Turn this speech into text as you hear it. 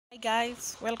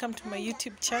Guys, welcome to my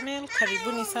YouTube channel.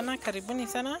 Karibuni sana, karibuni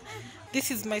sana. This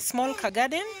is my small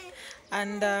garden,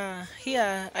 and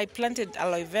here I planted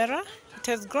aloe vera. It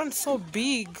has grown so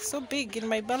big in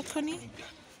my balcony.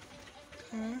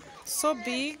 So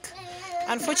big.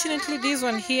 Unfortunately, this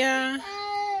one here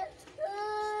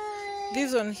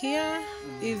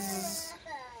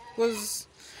was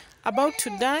about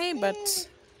to die, but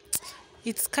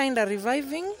it's kind of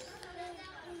reviving,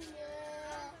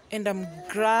 and I'm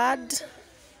glad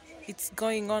it's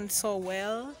going on so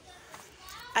well.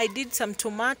 I did some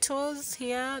tomatoes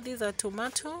here. These are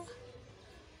tomato.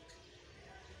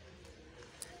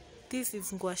 This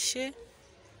is ngwashe,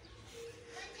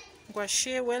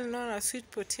 well known as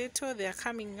sweet potato. They are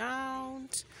coming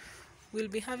out. We'll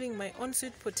be having my own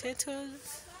sweet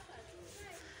potatoes,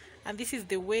 and this is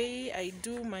the way I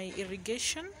do my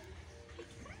irrigation,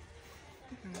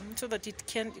 so that it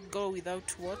can't go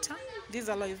without water. This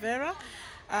aloe vera,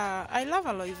 I love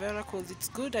aloe vera because it's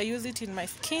good. I use it in my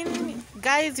skin.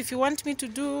 Guys, if you want me to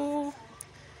do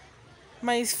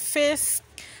my face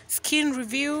skin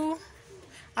review,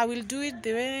 I will do it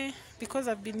the way, because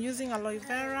I've been using aloe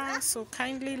vera. So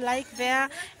kindly like there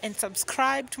and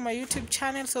subscribe to my YouTube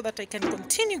channel so that I can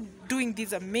continue doing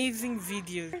these amazing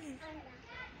videos.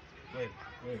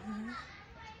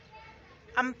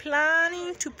 I'm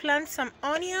planning to plant some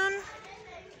onion,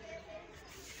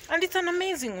 and it's an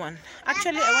amazing one.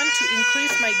 Actually, I want to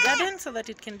increase my garden so that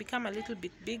it can become a little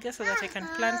bit bigger, so that I can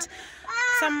plant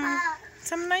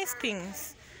some nice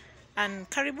things. And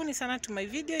karibuni sana to my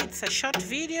video. It's a short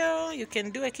video. You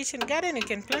can do a kitchen garden. You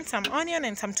can plant some onion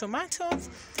and some tomatoes.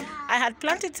 I had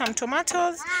planted some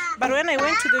tomatoes, but when I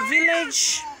went to the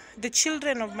village, the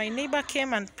children of my neighbor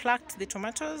came and plucked the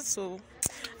tomatoes. So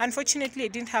unfortunately, I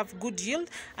didn't have good yield,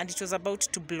 and it was about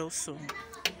to blossom.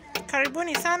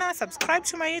 Karibuni sana. Subscribe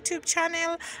to my YouTube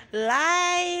channel,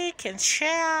 like and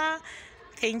share.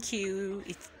 Thank you.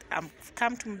 I've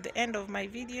come to the end of my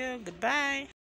video. Goodbye.